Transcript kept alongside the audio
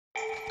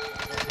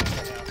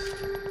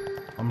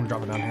I'm gonna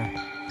drop it down here.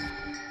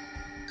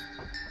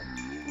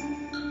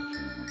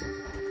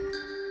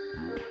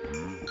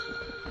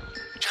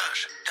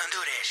 Josh, don't do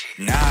that shit.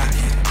 Nah,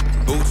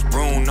 boots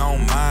broom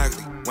on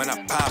Miley. When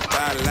I pop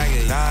out like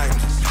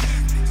liveness.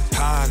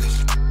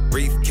 Polish,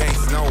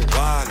 briefcase, no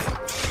wallet.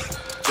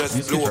 Just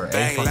These blew kids a are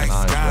bang A like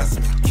fucking eyes,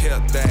 Scotsman.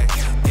 Killed that.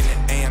 In the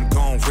AM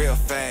going real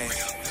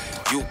fast.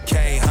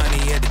 UK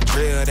honey at the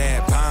drill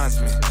that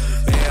bondsman.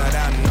 Bailed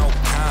out no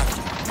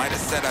conflict. Might have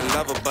said I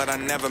love her, but I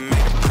never made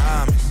a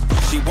promise.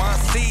 She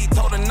want seed,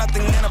 told her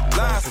nothing in a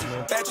blossom.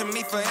 Badging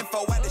me for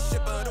info at the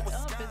ship, but it was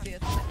Busy,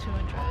 it's like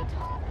 200.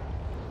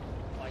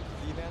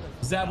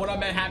 Zeb, what up,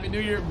 man? Happy New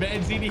Year,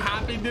 man. ZD,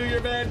 Happy New Year,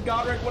 man.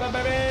 Godric, what up,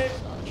 baby? I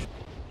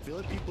feel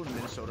like people in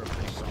Minnesota are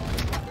pretty soft.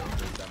 They don't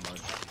drink that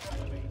much.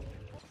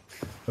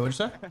 What'd you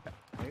say?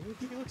 Maybe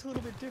he looks a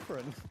little bit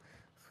different.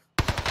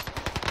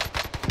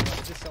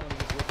 Is this someone who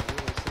just looks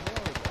really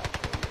similar?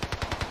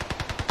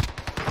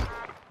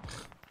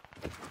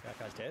 Or is that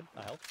guy's dead?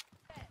 I help.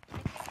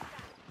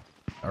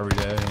 Every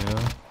day, you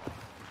know?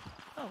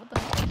 Oh, what the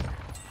hell?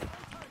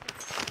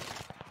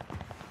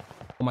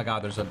 Oh my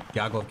god, there's a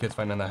gaggle of kids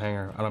fighting in that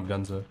hangar. I don't have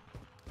guns though.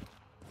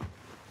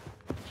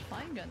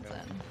 Fine guns in.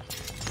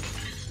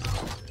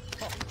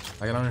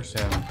 I can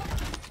understand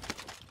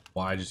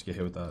why I just get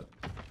hit with that.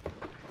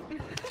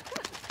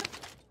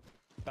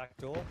 Back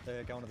door.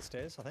 They're going to the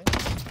stairs, I think.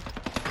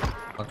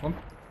 Fuck one.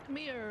 Come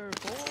here,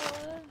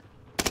 boy.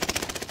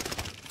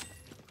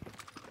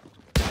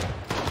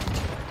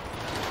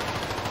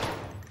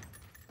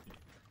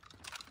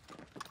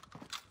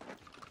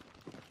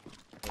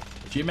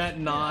 Gym at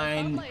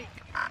 9. Like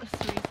 3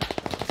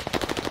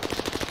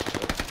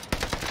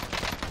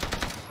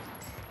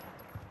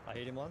 I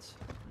hit him once.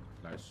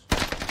 Nice.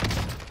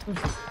 Oh,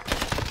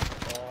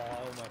 I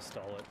almost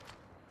stole it.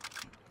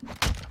 I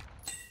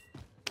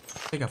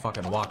think I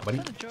fucking walked, buddy.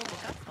 What a durable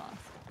gas mask.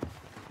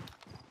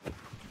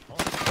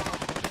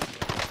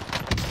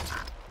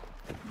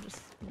 I'm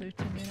just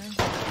looting, you know.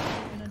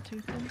 In a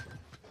toothing.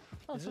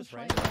 Oh, Is so this it's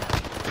right? right there.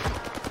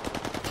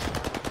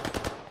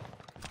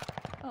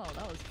 Oh,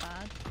 that was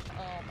bad.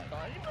 Oh my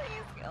god,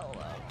 please kill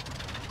them.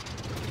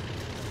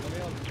 Let me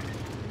on.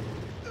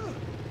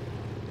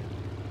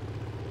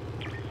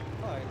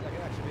 Oh, I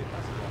can actually be a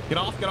passenger. Get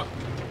off, get off.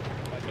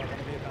 Wait, do I want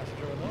to be a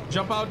passenger or not?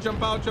 Jump out,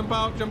 jump out, jump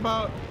out, jump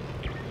out.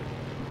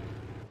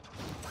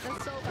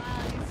 That's so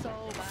bad, he's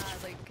so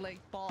bad, like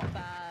bot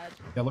bad.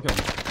 Yeah, look at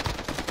him.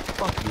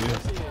 Fuck you.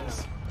 Yes, he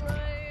is.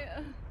 Right.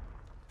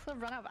 So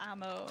I've run out of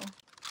ammo.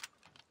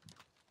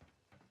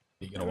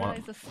 You I gonna want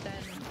realized the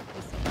sten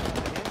was so bad.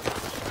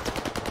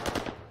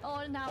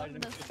 Oh, now I'm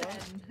in the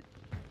sten.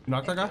 You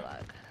knock that guy?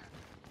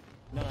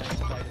 No,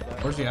 it's played it though.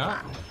 Where's he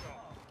at?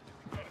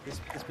 This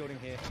building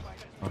here.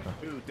 Okay.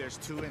 Dude, there's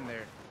two in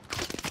there.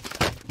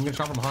 I'm gonna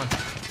shot from behind.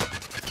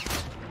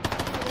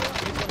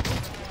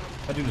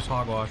 That dude is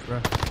hogwash, bro.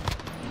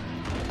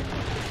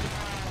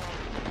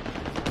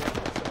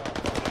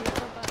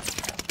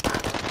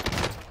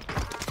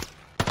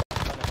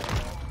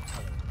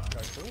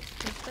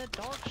 It's the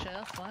dog shit,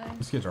 that's why.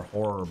 These kids are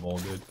horrible,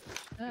 dude.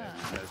 Yeah.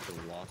 You guys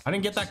are lost. I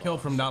didn't get that kill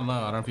from down low.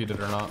 I don't know if you did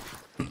or not.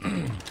 I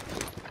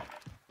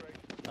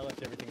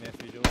left everything there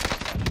for you, Julie.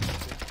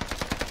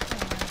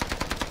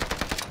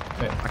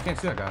 Hey, I can't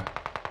see that guy.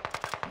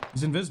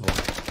 He's invisible.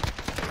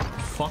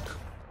 Fuck.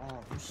 Oh,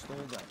 who stole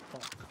that?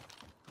 Fuck.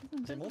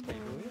 Is there more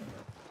people here?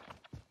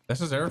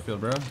 This is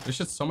Airfield, bro. This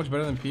shit's so much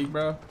better than Peak,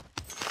 bro.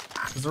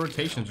 Because the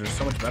rotations are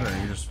so much better and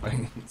you're just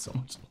fighting so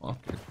much longer.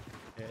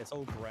 Yeah, it's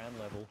all ground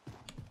level.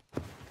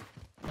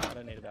 I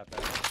don't need it that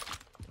bad.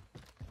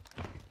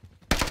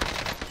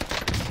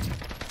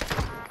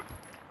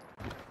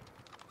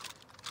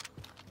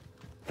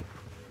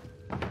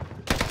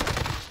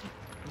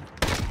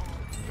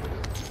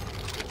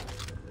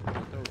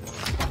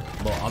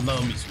 Well, I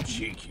love me some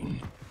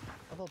chicken.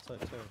 I thought so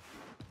too.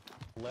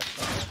 Left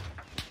side.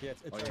 Yeah,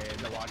 it's Oh yeah,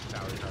 in the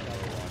watchtower. The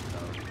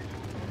watchtower.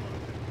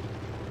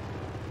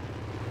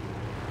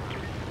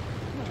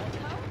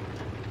 What now?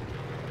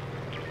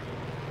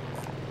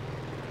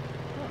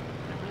 Oh,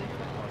 they're really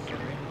fast.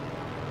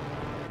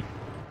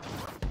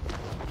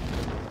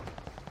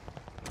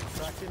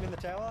 Cracked him in the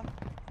tower.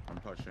 I'm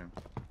pushing.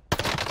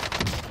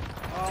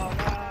 Oh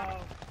no!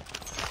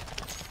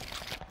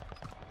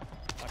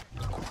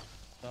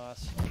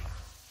 Nice.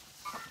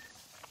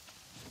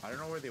 I don't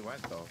know where they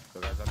went though,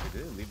 because I thought they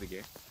did leave the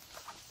game.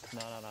 No.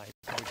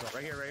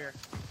 Right here, right here.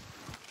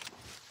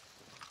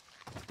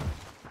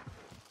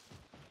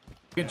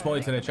 Get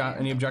Spoily today, chat.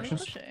 Any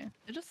objections?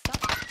 It just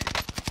sucks.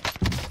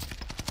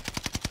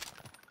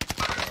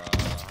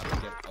 How do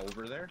we get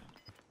over there?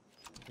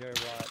 You're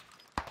right.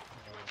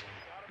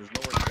 There's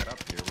nowhere to get up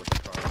here with the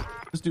car.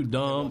 This dude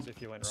dumb, If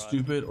you went right.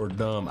 stupid, or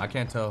dumb. I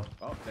can't tell.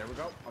 Oh, there we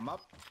go. I'm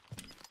up.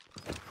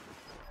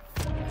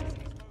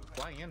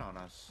 Flying in on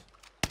us.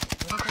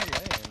 Where did I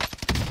land?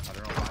 I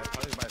don't know.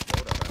 Probably by his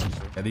loadout,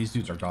 actually. Yeah, these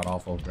dudes are god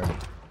awful, bro.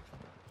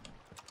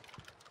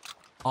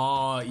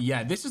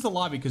 Yeah, this is the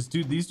lobby because,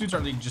 dude, these dudes are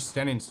like, just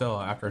standing still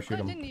after I shoot I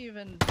them. didn't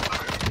even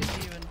push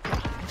anything.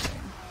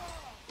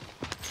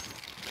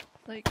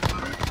 Like,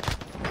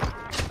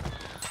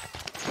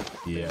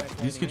 Yeah,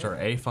 these kids are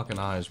A fucking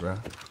eyes, bro.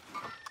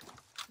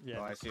 Yeah.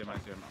 Oh, I see him. I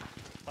see him.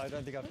 I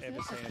don't think I've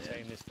ever seen a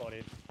team this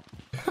body.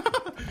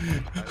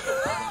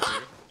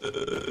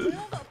 we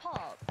all got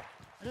pop.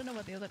 I don't know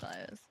what the other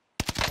guy is.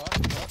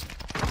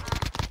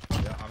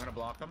 Yeah, I'm gonna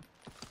block him.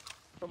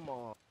 Come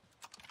on.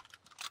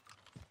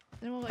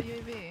 Anyone got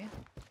UAV?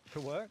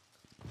 Could work.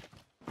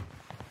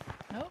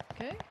 No?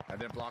 Okay. I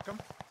didn't block him.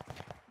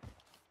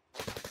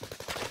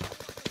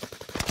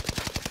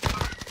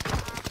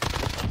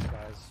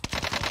 Guys.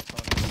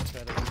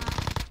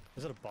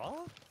 Is it a bar?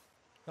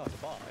 No, it's a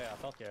bar. Yeah,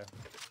 fuck yeah.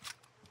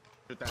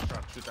 Shoot that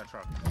truck. Shoot that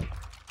truck.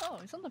 Oh,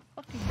 he's on the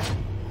fucking.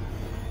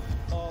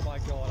 Oh my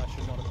god, I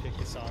should not have picked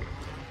this up.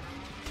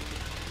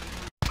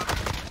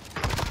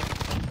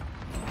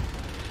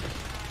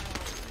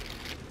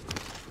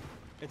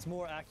 It's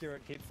more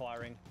accurate hip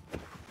firing.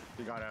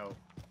 He got out.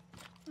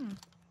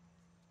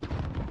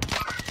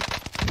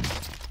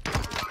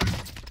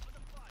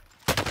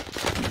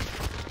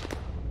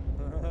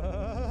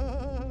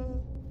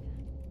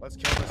 Let's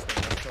kill this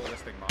thing. Let's kill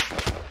this thing,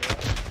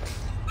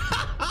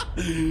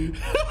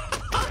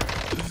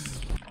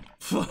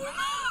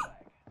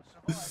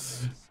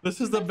 This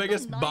is the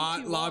biggest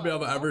bot lobby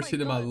I've ever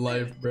seen in my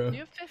life, bro.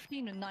 You're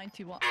 15 and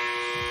 91.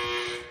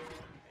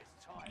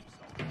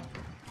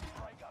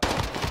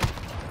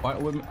 Why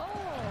would? Oh.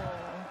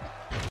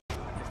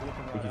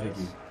 Thank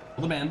you.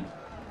 Hold the man.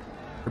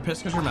 You're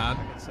pissed because you're mad.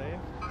 I can see him.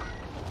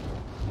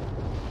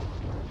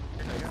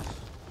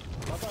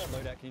 How about a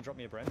loadout? Can you drop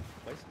me a Brent,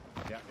 please?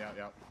 Yeah.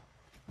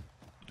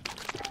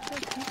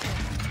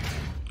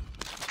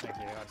 Thank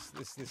you.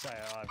 This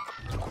AI,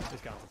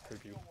 this gun's a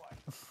poop you.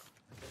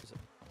 Is it?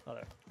 Oh,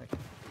 there. Thank you.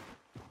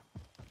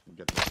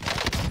 Get this.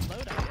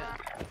 Loadout, yeah.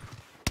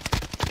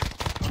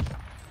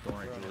 Don't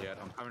worry, Juliet.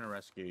 I'm coming to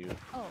rescue you.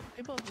 Oh,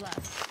 people have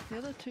left. The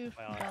other two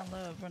down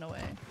low have run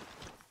away.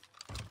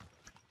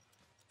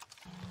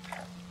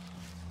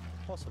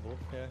 Possible,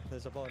 yeah.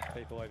 There's a bunch of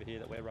people over here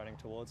that we're running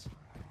towards.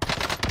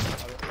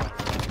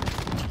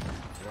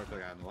 Where's the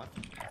guy on the left?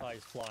 Oh,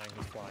 he's flying,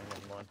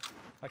 never mind.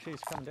 Actually,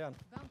 he's coming down.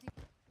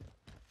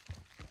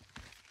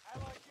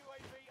 Like,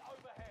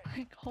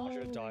 I holy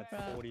should have died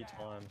crap. 40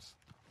 times.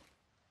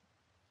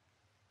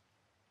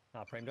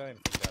 Nah, Prem, don't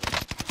even think about it.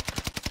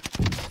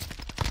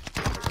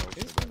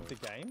 Is this the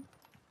game?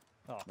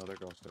 Oh. No, there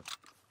goes too.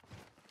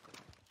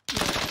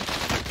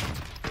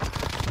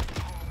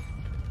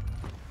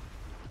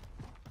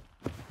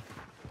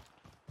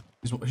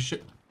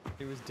 Shit.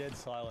 He was dead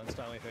silenced,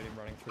 I only heard him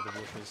running through the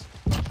bushes.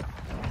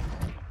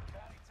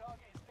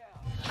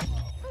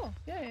 Oh,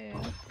 yeah.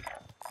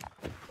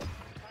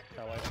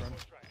 Go away from him.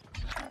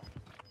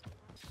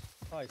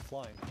 Oh, he's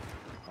flying.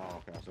 Oh,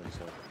 okay. So he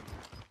said.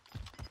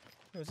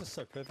 It was just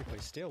so perfectly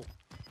still.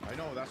 I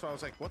know. That's why I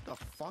was like, "What the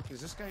fuck is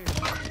this guy?"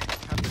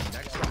 Have the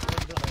next one?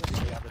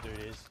 The other dude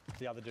is.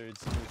 The other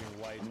dude's moving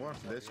way. More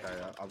for this guy.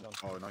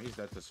 Oh no, he's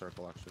dead to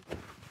circle actually.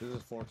 This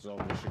is fourth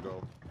zone. We should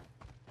go.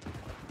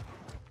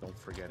 Don't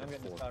forget I'm it's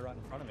getting this fourth. guy right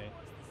in front of me.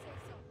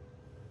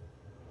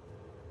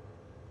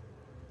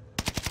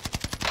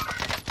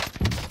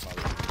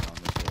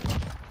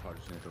 Probably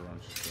just need to run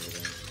straight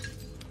in.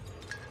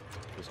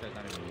 This guy's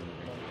not even moving.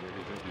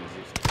 Really good,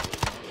 easy.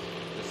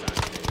 Just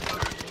assassinate.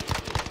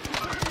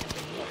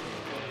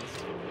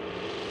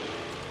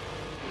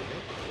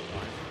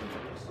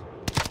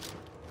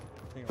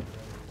 I think I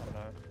don't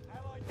know.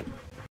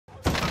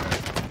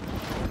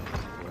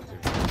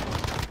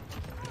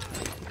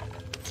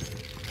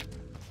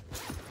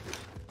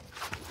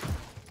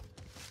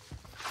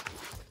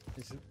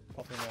 He's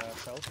popping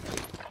south.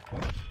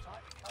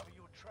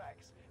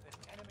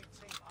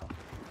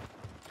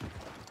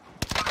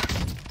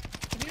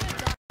 If you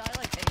guys die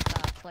like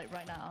ASAP, like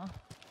right now.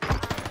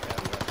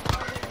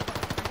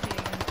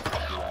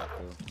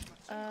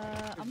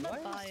 I'm not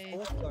Why by.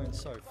 is Frozone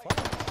so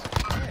fast?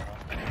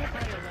 I'm not by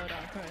your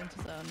loadout for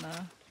into zone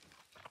now.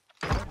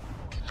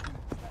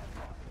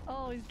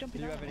 Oh, he's Do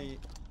jumping you out. have any?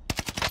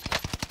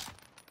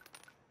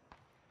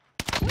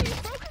 Wait, you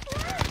broke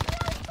his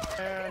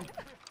leg!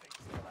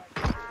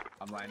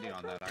 I'm landing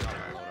on that. I got my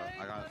loadout.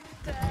 I got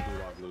blue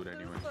log loot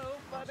anyway. So I'm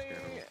funny.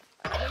 scared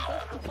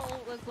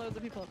There's loads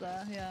of people up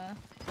there, yeah.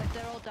 Like,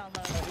 they're all down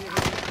low.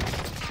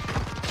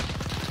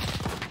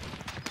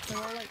 They're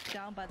all like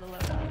down by the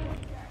loadout.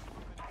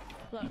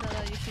 Look,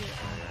 no, you see it.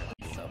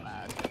 It's so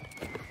bad.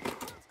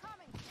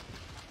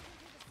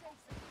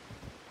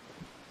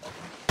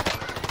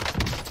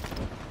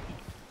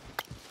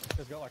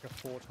 He's got like a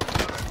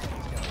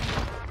 4x.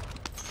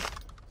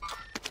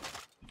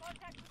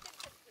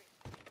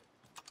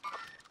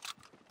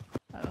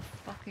 I have a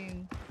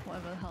fucking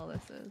whatever the hell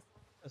this is.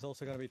 There's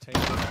also going to be team.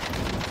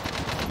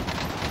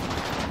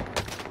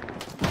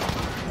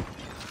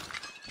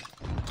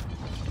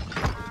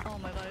 Oh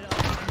my god, I don't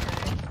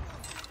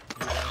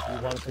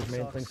You want his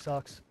main thing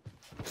sucks.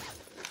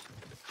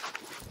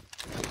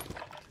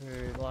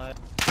 Dude, like.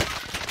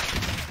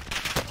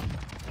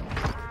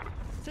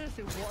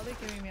 seriously, what are they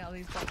giving me out of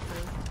these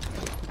boxes?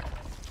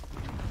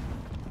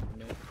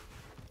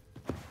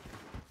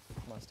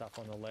 Must stuff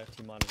on the left.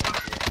 You might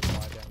have to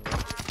buy down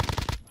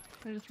left.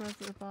 I just res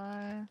it by.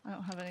 I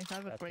don't have anything. I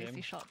have a That's crazy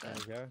him. shotgun.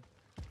 There you go.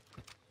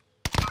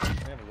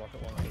 We have a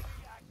rocket launcher.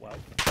 Well.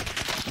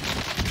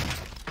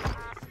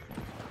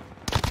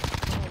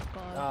 Oh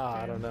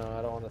god. I don't know.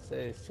 I don't want to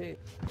say shit.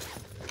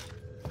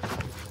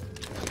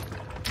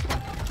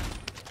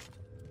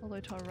 All the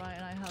way to our right,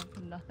 and I have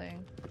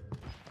nothing.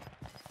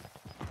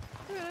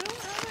 Dude, I don't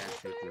have Can't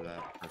shoot anything. through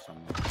that for some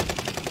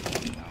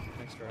reason.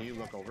 Thanks, bro. Can you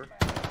look over?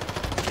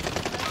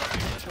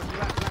 No,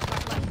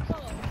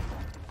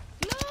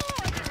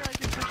 I didn't realize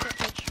you pushed up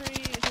the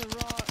tree, the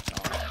rock. Oh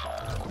my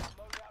god.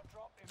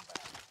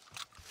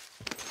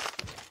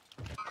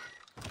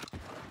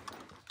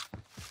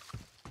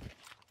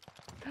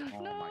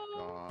 Oh No. my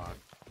god.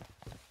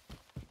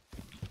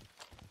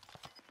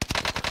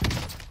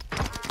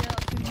 Yeah,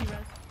 let's do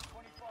res.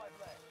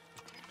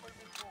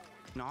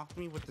 Knock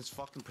me with this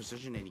fucking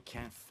precision and he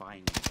can't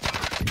find me.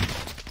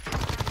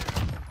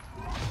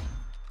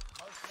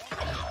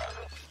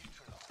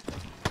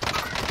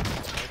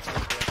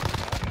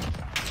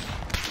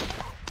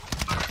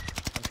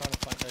 I'm trying to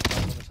find those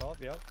guys on the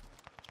top, yep.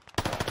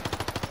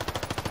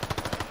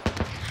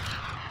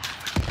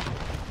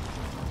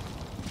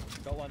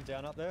 Got one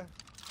down up there.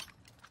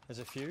 There's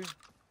a few.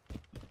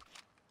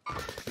 A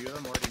few of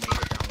them already made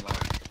it down low.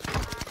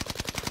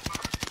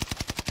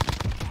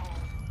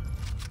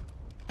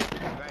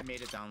 One guy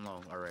made it down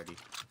low already.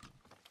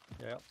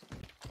 Yep.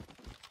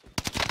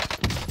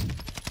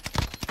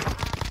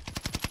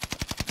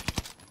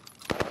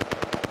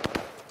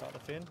 Got the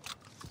fin.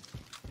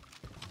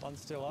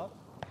 One's still up.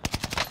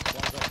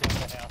 One's up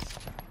down the house.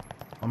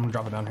 I'm gonna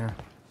drop it down here.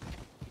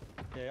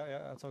 Yeah,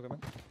 that's all good, man.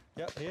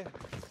 Yep, here.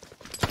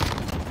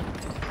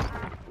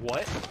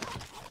 What?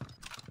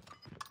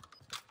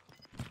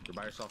 You're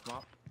by yourself,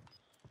 Mop?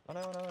 Oh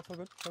no, that's all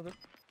good, all good.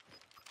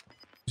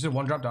 You said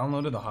one drop down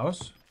low to the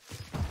house?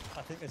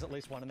 I think there's at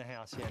least one in the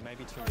house, yeah,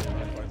 maybe two.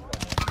 Yeah, both by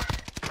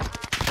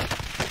now.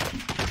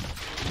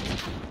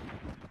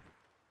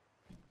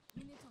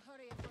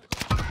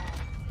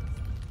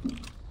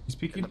 He's In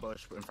peeking. the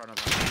bush in front of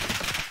him.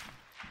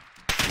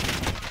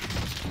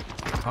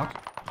 Hawk.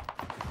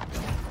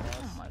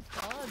 Oh my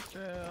god,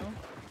 Drew.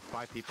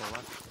 5 people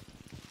left.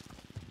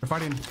 They're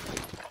fighting.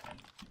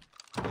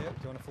 Yeah, do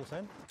you want a full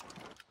send?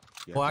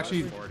 Yeah, Well,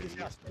 actually- 40,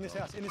 In this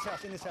house.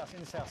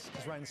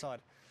 Just right inside.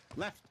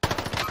 Left.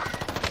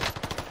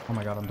 Oh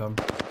my god, I'm dumb.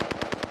 Do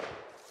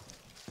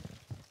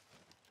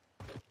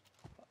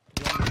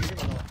you want me to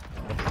shoot him or not?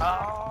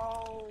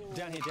 Oh!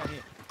 Down here.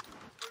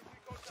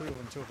 Two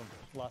of them.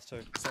 Last two.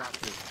 That's the last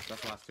 2.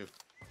 That's the last 2.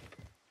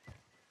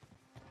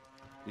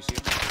 You see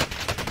him?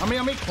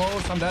 On me,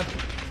 close. I'm dead.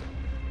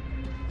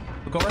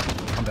 Look over.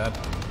 I'm dead.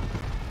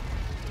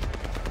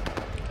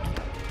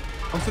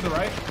 One's to the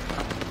right.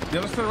 The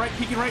other's to the right,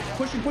 peeking right,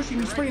 pushing,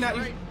 he's sprinting at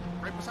me.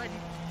 Right beside you.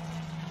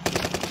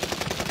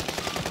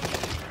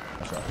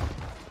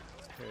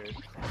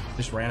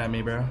 Just ran at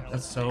me, bro.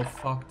 That's so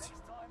fucked.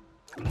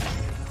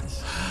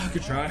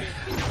 Good try.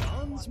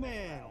 Guns,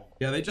 man.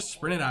 Yeah, they just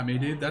sprinted at me,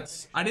 dude.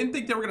 I didn't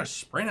think they were gonna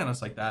sprint at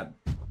us like that.